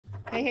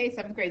Hey,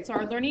 seventh grade. So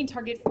our learning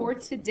target for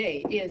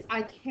today is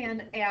I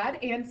can add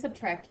and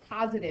subtract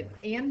positive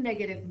and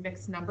negative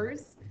mixed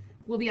numbers.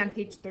 We'll be on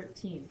page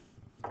 13.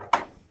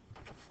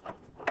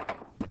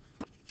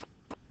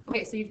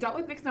 Okay, so you've dealt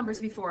with mixed numbers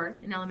before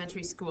in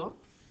elementary school.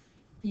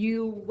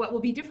 What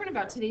will be different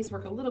about today's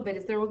work a little bit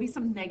is there will be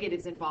some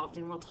negatives involved,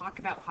 and we'll talk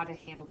about how to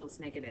handle those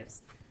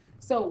negatives.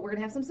 So we're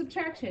gonna have some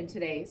subtraction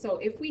today. So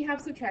if we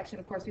have subtraction,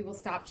 of course, we will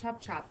stop,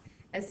 chop, chop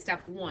as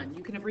step one.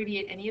 You can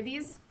abbreviate any of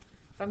these.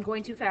 If I'm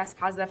going too fast,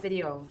 pause that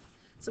video.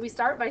 So we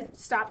start by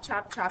stop,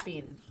 chop,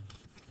 chopping.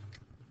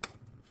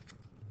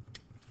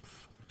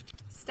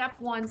 Step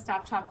one,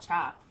 stop, chop,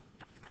 chop.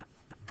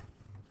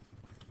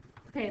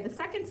 Okay, the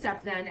second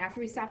step then, after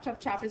we stop, chop,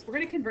 chop, is we're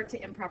going to convert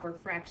to improper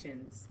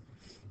fractions.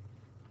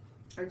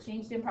 Or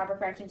change to improper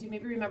fractions. You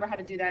maybe remember how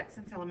to do that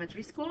since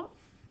elementary school,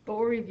 but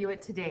we'll review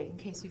it today in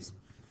case you've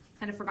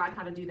kind of forgotten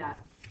how to do that.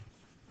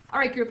 All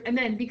right, group, and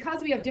then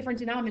because we have different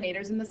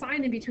denominators, and the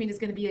sign in between is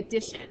going to be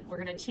addition.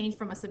 We're going to change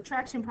from a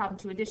subtraction problem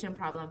to addition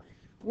problem.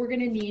 We're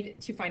going to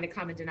need to find a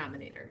common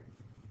denominator.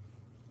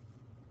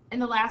 And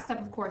the last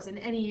step, of course, in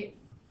any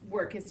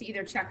work is to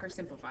either check or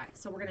simplify.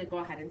 So we're going to go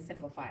ahead and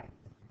simplify.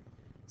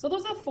 So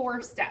those are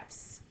 4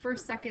 steps: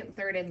 first, second,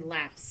 third, and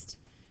last.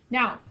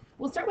 Now,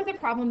 we'll start with a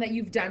problem that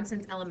you've done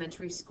since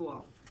elementary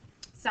school.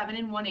 7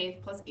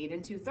 1/8 plus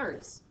 8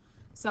 2/3.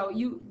 So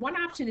one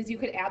option is you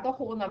could add the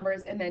whole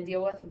numbers and then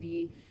deal with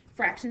the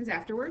fractions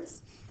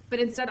afterwards. But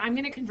instead, I'm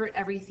going to convert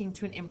everything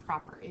to an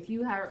improper. If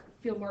you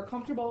feel more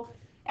comfortable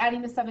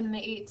adding the 7 and the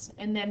 8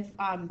 and then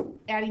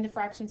adding the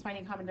fractions,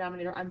 finding common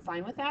denominator, I'm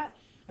fine with that.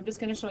 I'm just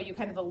going to show you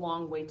kind of the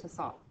long way to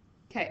solve.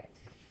 Okay.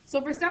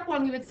 So for step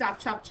 1, we would stop,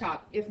 chop,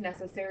 chop if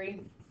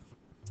necessary.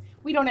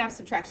 We don't have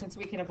subtraction, so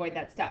we can avoid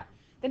that step.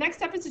 The next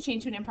step is to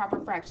change to an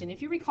improper fraction.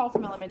 If you recall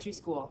from elementary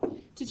school,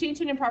 to change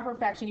to an improper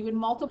fraction, you would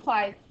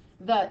multiply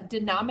the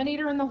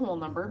denominator and the whole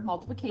number.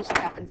 Multiplication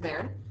happens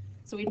there.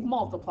 So we'd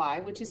multiply,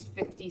 which is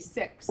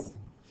 56.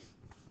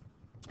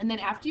 And then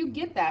after you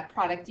get that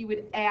product, you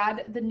would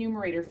add the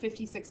numerator.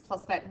 56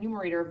 plus that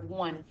numerator of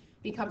 1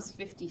 becomes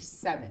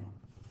 57.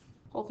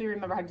 Hopefully you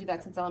remember how to do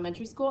that since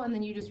elementary school, and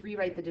then you just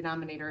rewrite the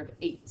denominator of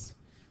 8.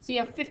 So you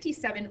have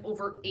 57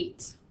 over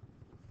 8.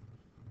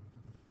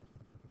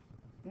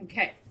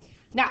 Okay,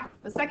 now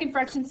the second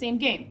fraction, same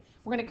game.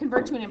 We're going to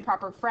convert to an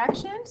improper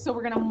fraction, so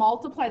we're going to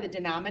multiply the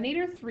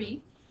denominator,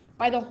 3,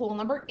 by the whole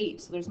number,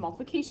 8. So there's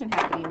multiplication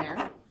happening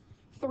there.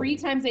 3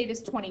 times 8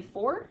 is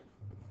 24.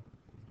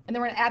 And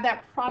then we're going to add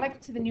that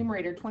product to the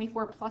numerator.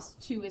 24 plus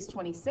 2 is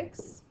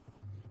 26.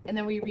 And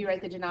then we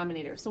rewrite the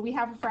denominator. So we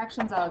have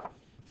fractions of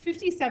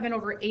 57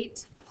 over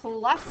 8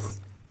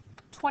 plus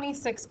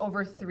 26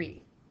 over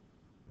 3.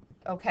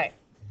 Okay,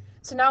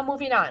 so now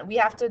moving on. We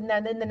have to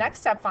then in the next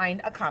step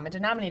find a common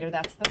denominator.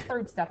 That's the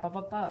third step up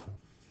above.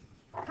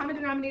 Common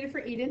denominator for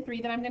 8 and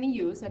 3 that I'm going to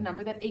use, a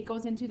number that 8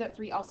 goes into that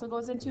 3 also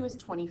goes into, is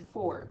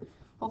 24.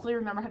 Hopefully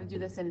remember how to do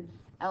this since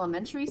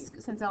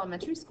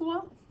elementary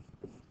school.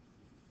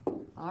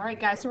 All right,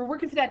 guys, so we're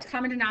working for that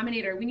common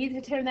denominator. We need to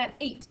turn that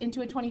 8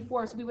 into a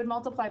 24, so we would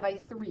multiply by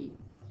 3.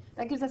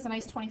 That gives us a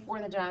nice 24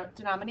 in the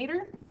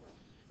denominator.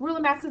 Rule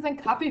of math says then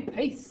copy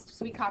paste.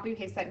 So we copy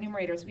paste that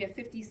numerator. So we have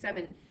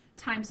 57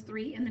 times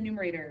 3 in the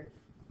numerator.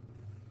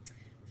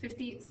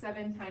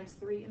 57 times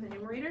 3 in the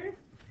numerator.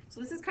 So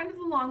this is kind of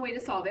the long way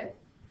to solve it.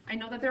 I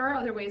know that there are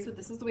other ways, but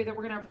this is the way that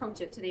we're going to approach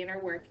it today in our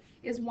work,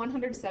 is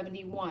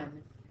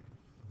 171.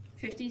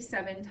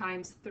 57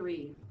 times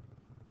 3.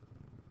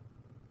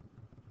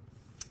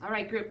 All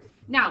right, group.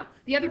 Now,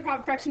 the other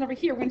fraction over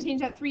here, we're going to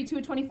change that 3 to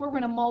a 24. We're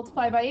going to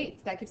multiply by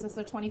 8. That gives us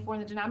a 24 in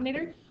the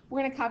denominator.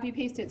 We're going to copy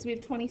paste it. So we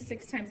have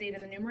 26 times 8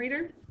 in the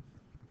numerator.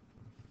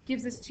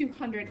 Gives us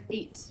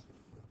 208.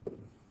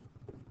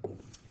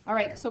 All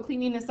right, so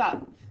cleaning this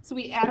up. So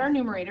we add our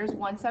numerators,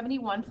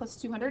 171 plus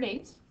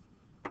 208.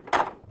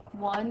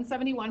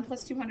 171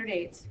 plus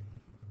 208.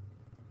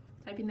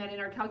 Typing that in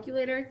our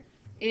calculator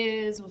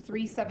is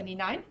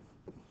 379.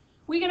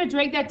 We're going to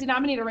drag that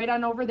denominator right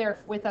on over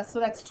there with us, so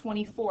that's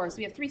 24. So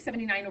we have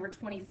 379 over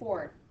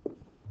 24.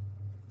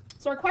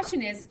 So our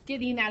question is,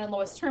 getting that in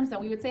lowest terms, then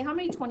we would say how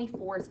many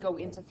 24s go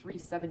into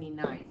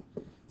 379?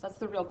 So that's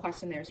the real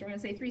question there. So we're going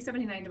to say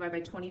 379 divided by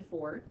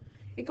 24.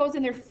 It goes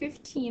in there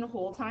 15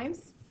 whole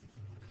times.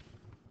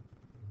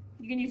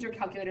 You can use your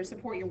calculator to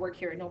support your work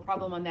here. No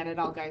problem on that at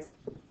all, guys.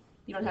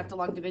 You don't have to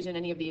long division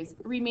any of these.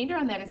 Remainder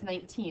on that is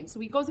 19. So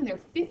it goes in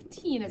there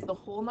 15 is the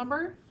whole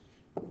number.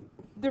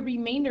 The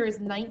remainder is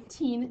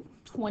 19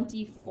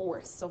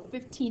 24ths. So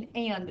 15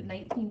 and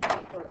 19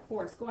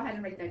 24ths. Go ahead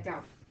and write that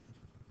down.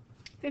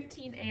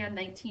 15 and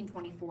 19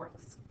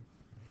 24ths.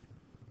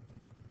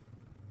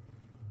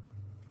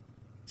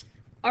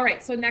 All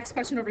right, so next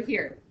question over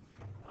here.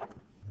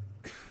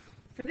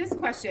 For this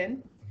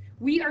question,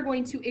 we are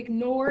going to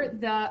ignore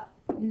the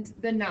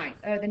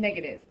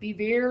negative. Be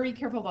very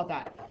careful about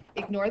that.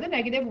 Ignore the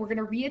negative. We're going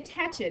to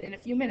reattach it in a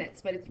few minutes,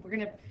 but we're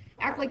going to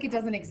act like it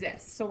doesn't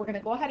exist. So we're going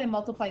to go ahead and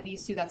multiply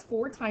these two. That's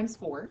 4 times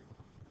 4,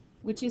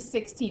 which is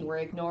 16. We're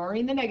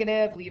ignoring the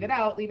negative. Leave it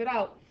out. Leave it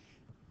out.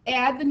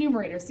 Add the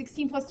numerator.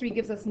 16 plus 3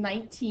 gives us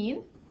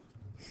 19.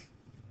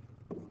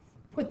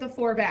 put the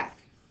 4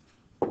 back.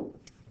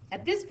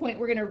 At this point,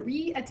 we're going to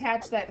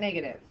reattach that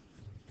negative.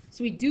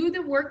 So we do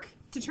the work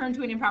to turn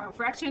to an improper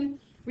fraction,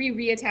 we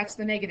reattach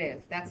the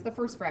negative. That's the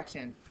first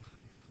fraction.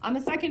 On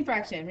the second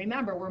fraction,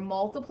 remember, we're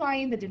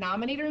multiplying the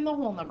denominator and the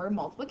whole number,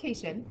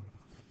 multiplication.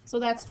 So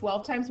that's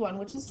 12 times 1,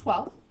 which is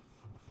 12.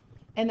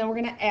 And then we're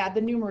going to add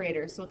the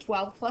numerator. So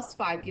 12 plus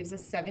 5 gives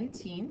us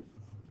 17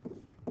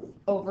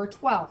 over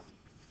 12.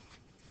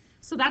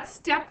 So that's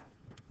step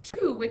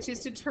 2, which is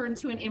to turn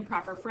to an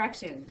improper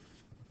fraction.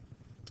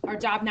 Our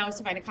job now is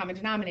to find a common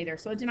denominator.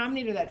 So a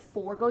denominator that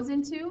 4 goes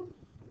into,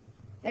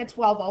 that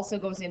 12 also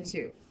goes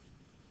into.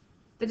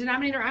 The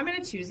denominator I'm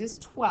going to choose is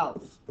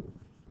 12.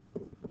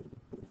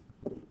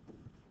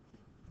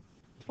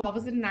 12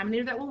 is the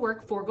denominator that will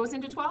work. 4 goes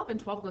into 12, and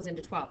 12 goes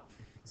into 12.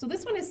 So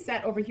this one is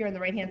set over here on the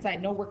right-hand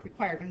side. No work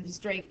required. I'm going to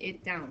just drag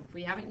it down. If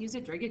we haven't used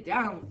it, drag it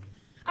down.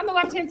 On the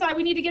left-hand side,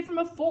 we need to get from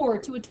a 4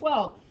 to a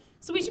 12.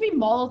 So we should be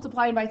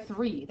multiplying by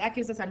 3. That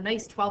gives us a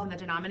nice 12 in the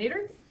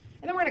denominator.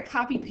 And then we're going to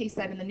copy-paste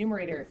that in the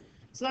numerator.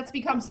 So that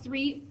becomes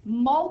 3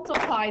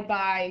 multiplied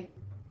by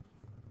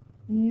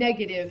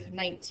negative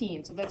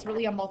 19. So that's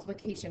really a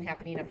multiplication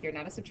happening up here,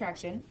 not a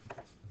subtraction.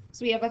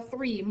 So we have a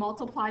 3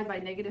 multiplied by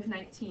negative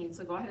 19.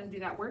 So go ahead and do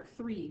that work.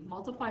 3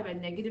 multiplied by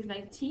negative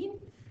 19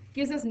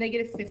 gives us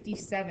negative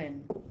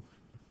 57.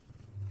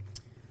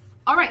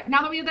 All right,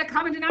 now that we have that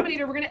common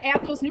denominator, we're going to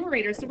add those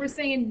numerators. So we're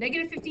saying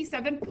negative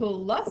 57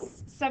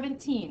 plus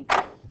 17.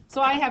 So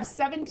I have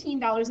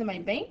 $17 in my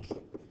bank,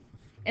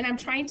 and I'm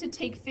trying to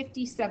take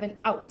 57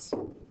 out.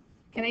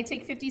 Can I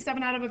take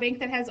 57 out of a bank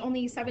that has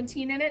only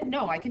 17 in it?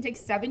 No, I can take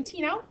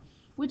 17 out,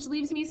 which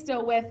leaves me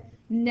still with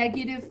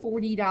negative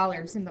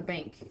 $40 in the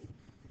bank,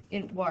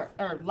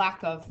 or lack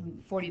of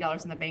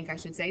 $40 in the bank, I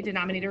should say.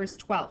 Denominator is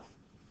 12.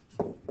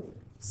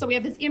 So we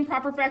have this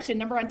improper fraction.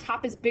 Number on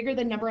top is bigger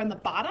than number on the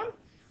bottom.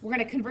 We're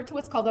going to convert to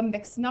what's called a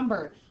mixed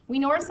number. We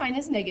know our sign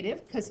is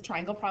negative because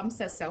triangle problem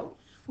says so.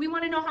 We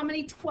want to know how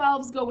many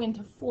 12s go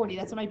into 40.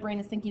 That's what my brain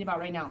is thinking about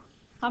right now.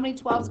 How many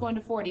 12s go into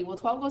 40? Well,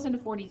 12 goes into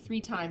 40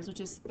 3 times, which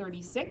is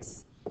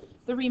 36.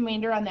 The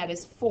remainder on that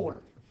is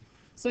 4.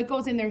 So it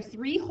goes in there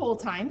 3 whole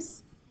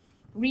times.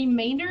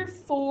 Remainder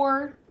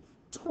 4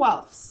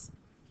 12ths.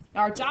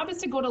 Now our job is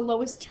to go to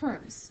lowest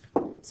terms.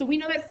 So we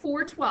know that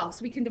 4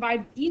 12ths, we can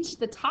divide each,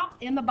 the top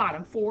and the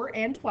bottom, 4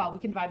 and 12, we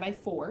can divide by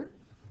 4,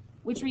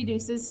 which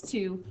reduces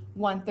to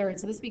 1/3.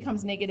 So this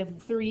becomes negative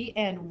 3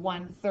 and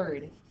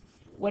 1/3.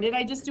 What did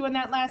I just do in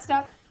that last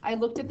step? I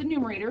looked at the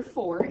numerator,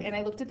 4, and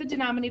I looked at the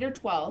denominator,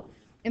 12,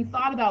 and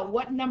thought about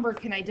what number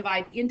can I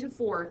divide into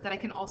 4 that I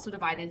can also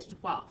divide into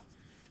 12.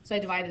 So I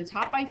divided the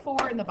top by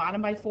 4 and the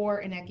bottom by 4,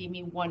 and that gave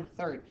me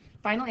 1/3.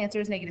 Final answer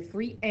is negative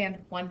 3 and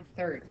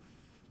 1/3.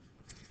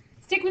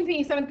 Stick with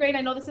me, 7th grade.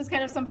 I know this is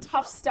kind of some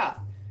tough stuff,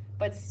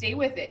 but stay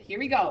with it. Here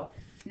we go.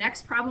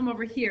 Next problem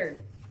over here.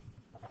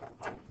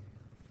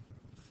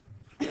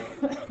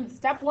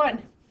 Step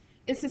 1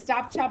 is to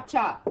stop, chop,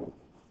 chop.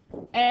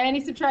 Any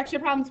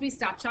subtraction problems, we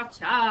stop, chop,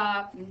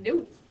 chop.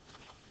 Nope.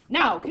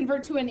 Now,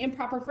 convert to an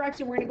improper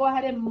fraction. We're going to go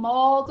ahead and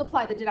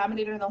multiply the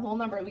denominator and the whole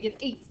number. We get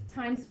 8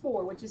 times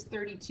 4, which is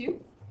 32.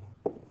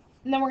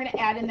 And then we're going to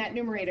add in that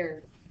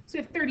numerator. So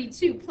we have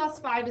 32 plus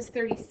 5 is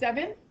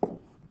 37.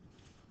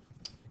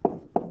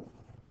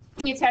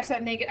 We attach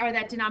that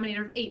that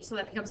denominator of 8, so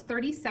that becomes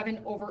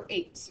 37 over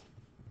 8.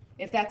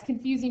 If that's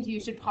confusing to you,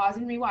 you should pause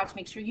and rewatch.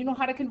 Make sure you know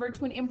how to convert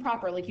to an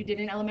improper like you did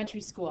in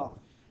elementary school.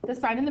 The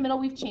sign in the middle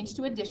we've changed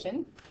to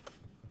addition.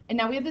 And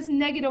now we have this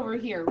negative over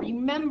here.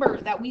 Remember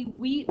that we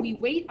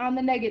wait on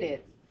the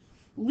negative.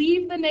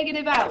 Leave the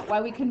negative out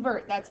while we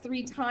convert. That's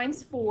 3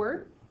 times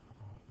 4.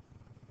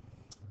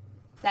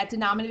 That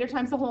denominator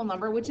times the whole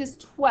number, which is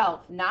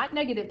 12. Not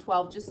negative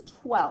 12, just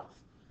 12.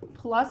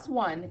 Plus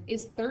 1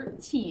 is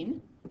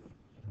 13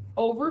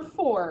 over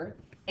 4.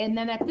 And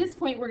then at this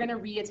point, we're going to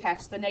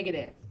reattach the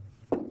negative.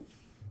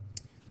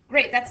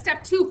 Great, that's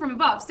step 2 from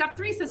above. Step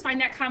 3 says find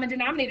that common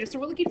denominator. So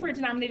we're looking for a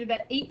denominator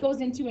that 8 goes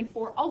into and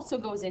 4 also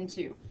goes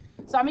into.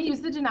 So I'm going to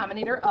use the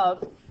denominator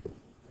of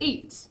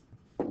 8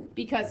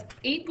 because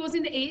 8 goes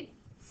into 8,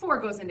 4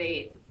 goes into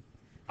 8.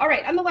 All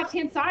right, on the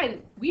left-hand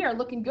side, we are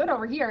looking good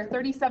over here.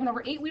 37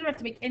 over 8, we don't have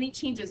to make any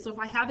changes. So if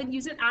I haven't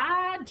used it,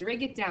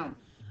 drag it down.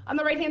 On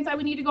the right-hand side,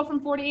 we need to go from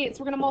 4 to 8,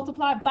 so we're going to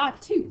multiply by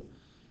 2.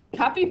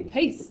 Copy,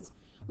 paste.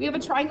 We have a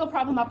triangle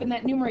problem up in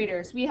that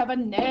numerator. So we have a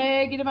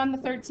negative on the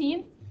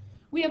 13.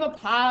 We have a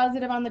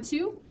positive on the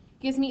 2.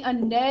 Gives me a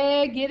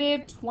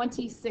negative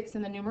 26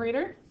 in the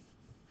numerator.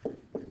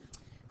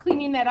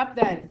 Cleaning that up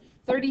then.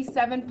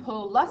 37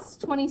 plus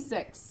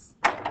 26.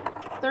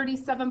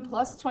 37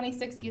 plus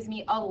 26 gives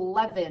me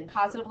 11.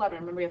 Positive 11.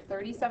 Remember, we have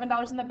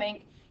 $37 in the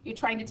bank. You're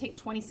trying to take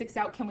 26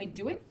 out. Can we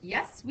do it?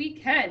 Yes, we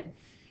can.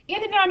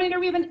 In the denominator,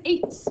 we have an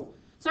 8.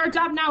 So our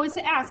job now is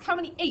to ask how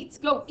many 8s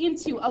go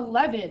into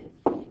 11.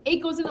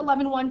 8 goes into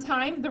 11 one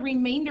time. The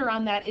remainder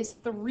on that is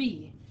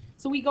 3.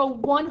 So we go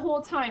 1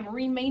 whole time.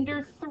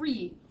 Remainder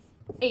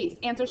 3/8.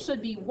 Answer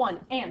should be 1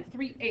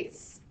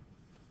 3/8.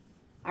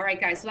 All right,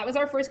 guys. So that was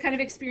our first kind of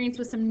experience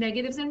with some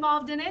negatives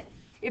involved in it.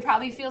 It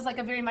probably feels like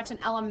a very much an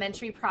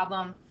elementary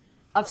problem.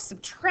 of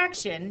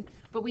subtraction,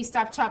 but we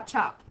stop, chop,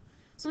 chop.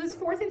 So this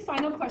fourth and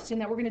final question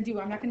that we're going to do,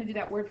 I'm not going to do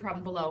that word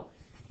problem below,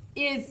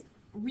 is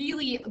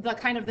really the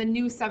kind of the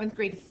new 7th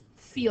grade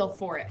feel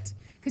for it.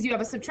 Because you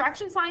have a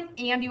subtraction sign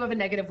and you have a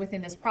negative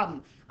within this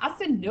problem. I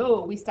said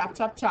no, we stop,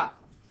 chop,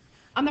 chop.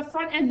 On the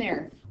front end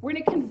there, we're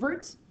going to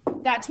convert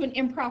that to an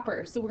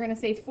improper. So we're going to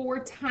say 4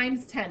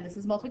 times 10. This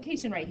is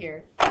multiplication right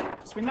here.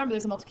 Just remember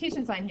there's a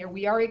multiplication sign here.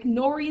 We are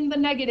ignoring the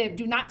negative.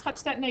 Do not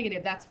touch that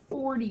negative. That's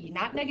 40,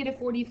 not negative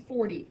 40,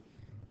 40.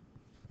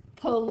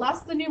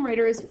 Plus the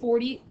numerator is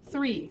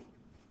 43.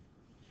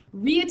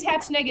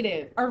 Reattach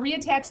negative, or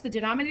reattach the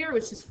denominator,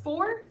 which is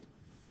 4,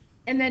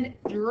 and then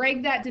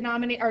drag that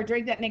denominator, or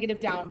drag that negative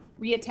down,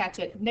 reattach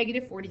it,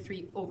 negative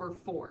 43 over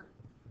 4.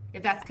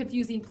 If that's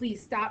confusing,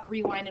 please stop,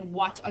 rewind, and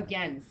watch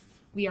again.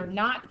 We are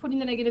not putting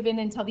the negative in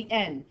until the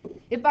end.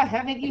 If I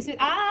haven't used it,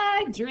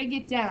 I drag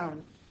it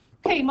down.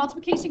 Okay,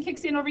 multiplication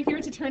kicks in over here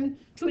to turn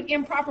to an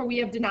improper. We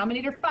have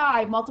denominator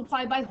 5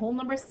 multiplied by whole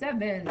number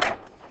 7.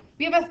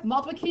 We have a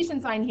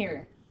multiplication sign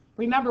here.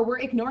 Remember, we're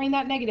ignoring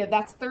that negative.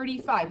 That's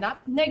 35,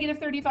 not negative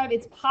 35.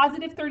 It's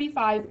positive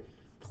 35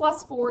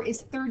 plus 4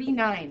 is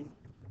 39.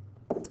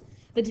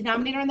 The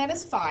denominator on that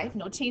is 5.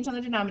 No change on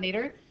the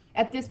denominator.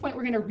 At this point,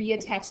 we're going to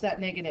reattach that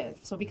negative.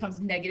 So it becomes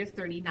negative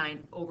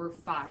 39 over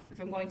 5.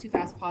 If I'm going too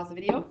fast, pause the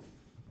video.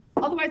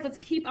 Otherwise, let's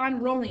keep on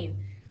rolling.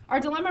 Our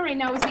dilemma right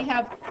now is we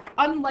have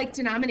unlike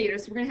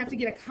denominators. So we're going to have to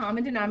get a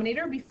common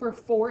denominator for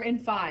 4 and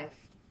 5.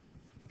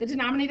 The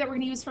denominator that we're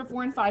going to use for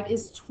 4 and 5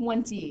 is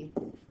 20.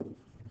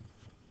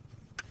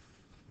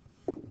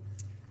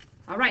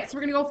 All right, so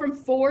we're going to go from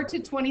 4 to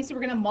 20. So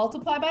we're going to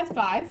multiply by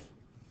 5.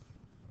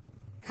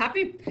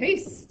 Copy,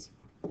 paste.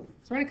 So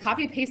we're going to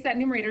copy, paste that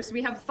numerator. So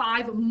we have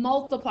 5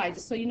 multiplied.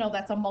 Just so you know,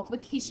 that's a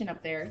multiplication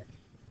up there.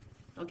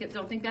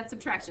 Don't think that's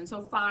subtraction.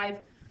 So 5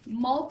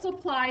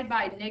 multiplied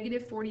by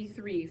negative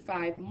 43.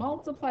 5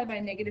 multiplied by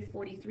negative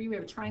 43. We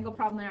have a triangle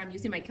problem there. I'm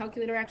using my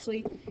calculator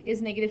actually.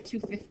 Is negative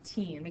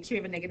 215. Make sure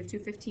you have a negative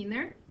 215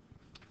 there.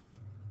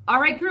 All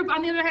right, group,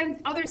 on the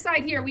other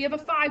side here, we have a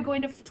 5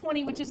 going to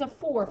 20, which is a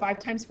 4. 5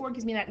 times 4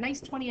 gives me that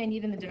nice 20 I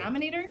need in the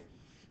denominator.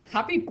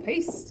 Copy,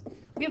 paste.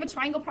 We have a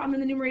triangle problem in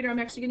the numerator. I'm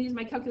actually going to use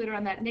my calculator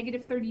on that.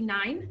 Negative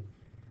 39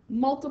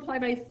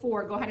 multiplied by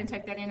 4. Go ahead and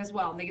type that in as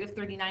well. Negative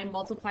 39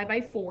 multiplied by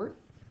 4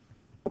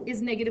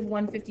 is negative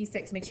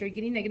 156. Make sure you're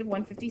getting negative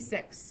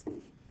 156.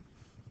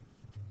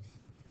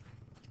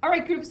 All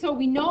right, group, so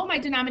we know my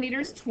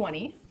denominator is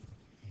 20.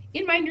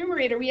 In my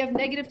numerator, we have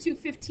negative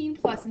 215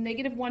 plus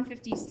negative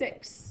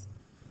 156.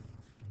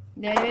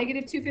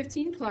 Negative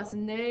 215 plus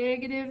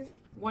negative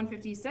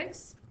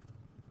 156.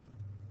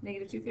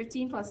 Negative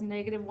 215 plus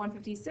negative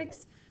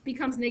 156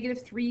 becomes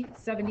negative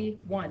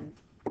 371.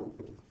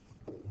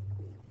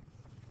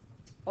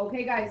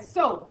 Okay, guys,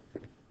 so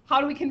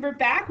how do we convert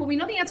back? Well, we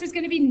know the answer is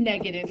going to be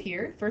negative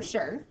here, for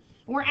sure.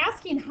 And we're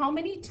asking how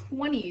many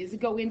 20s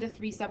go into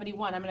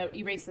 371. I'm going to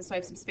erase this so I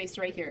have some space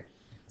right here.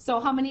 So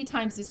how many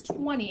times is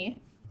 20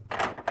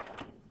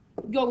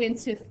 go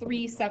into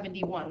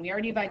 371? We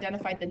already have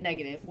identified the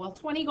negative. Well,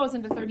 20 goes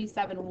into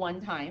 37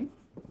 one time.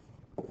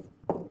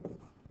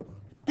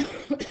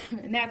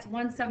 And that's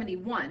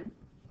 171.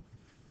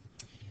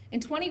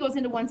 And 20 goes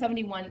into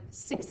 171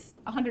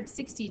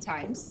 160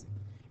 times.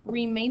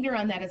 Remainder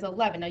on that is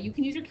 11. Now, you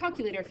can use your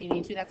calculator if you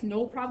need to. That's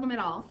no problem at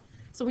all.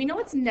 So we know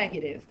it's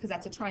negative because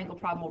that's a triangle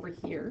problem over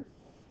here.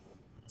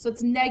 So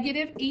it's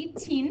negative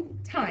 18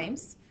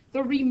 times.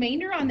 The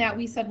remainder on that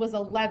we said was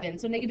 11.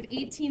 So negative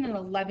 18 and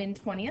 11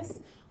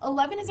 20ths.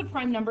 11 is a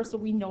prime number, so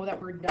we know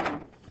that we're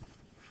done.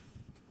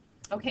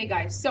 Okay,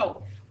 guys,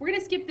 so we're going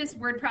to skip this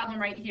word problem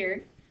right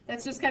here.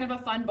 That's just kind of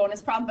a fun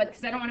bonus problem, but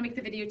because I don't want to make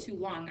the video too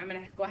long, I'm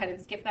going to go ahead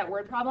and skip that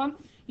word problem.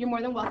 You're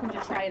more than welcome to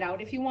try it out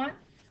if you want.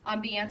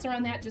 The answer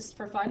on that, just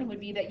for fun, would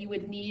be that you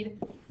would need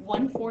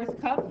 1/4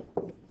 cup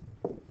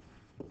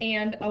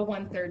and a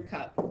 1/3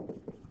 cup.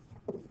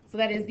 So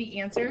that is the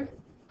answer.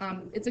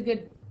 It's a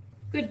good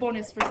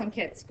bonus for some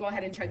kids. Go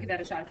ahead and try to give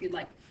that a shot if you'd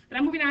like. But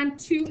I'm moving on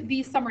to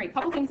the summary. A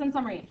couple things in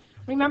summary.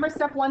 Remember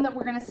step 1 that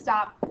we're going to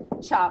stop,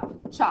 chop,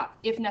 chop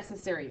if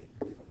necessary.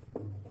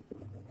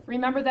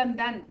 Remember then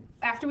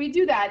after we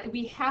do that,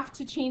 we have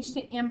to change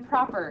to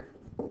improper.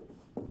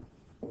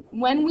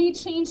 When we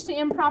change to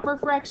improper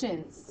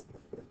fractions,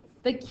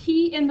 the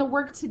key in the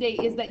work today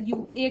is that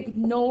you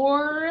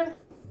ignore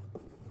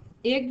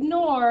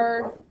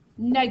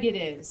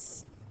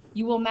negatives.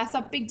 You will mess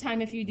up big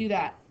time if you do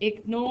that.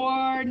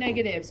 Ignore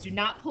negatives. Do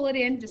not pull it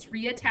in. Just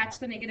reattach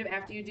the negative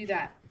after you do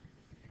that.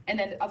 And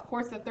then, of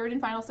course, the third and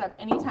final step,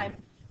 anytime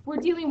we're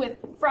dealing with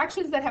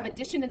fractions that have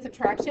addition and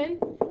subtraction,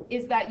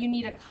 is that you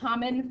need a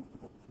common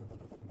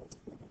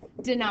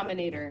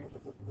denominator.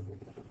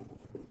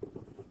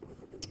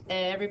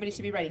 Everybody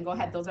should be writing. Go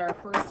ahead. Those are our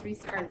first three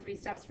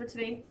steps for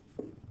today.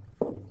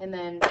 And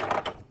then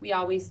we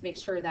always make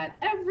sure that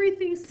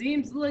everything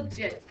seems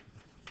legit.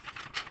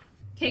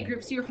 Okay,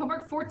 group, so your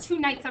homework for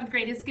tonight, 7th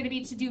grade, is going to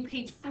be to do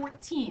page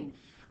 14.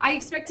 I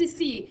expect to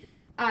see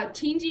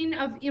changing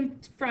of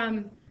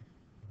from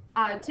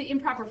To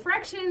improper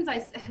fractions,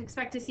 I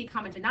expect to see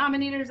common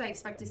denominators. I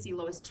expect to see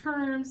lowest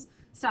terms,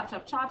 stop,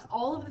 chop, chops,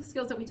 all of the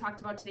skills that we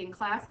talked about today in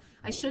class.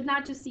 I should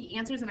not just see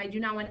answers, and I do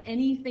not want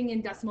anything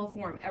in decimal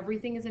form.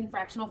 Everything is in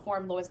fractional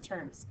form, lowest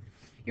terms.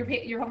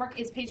 Your homework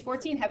is page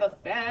 14. Have a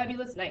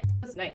fabulous night.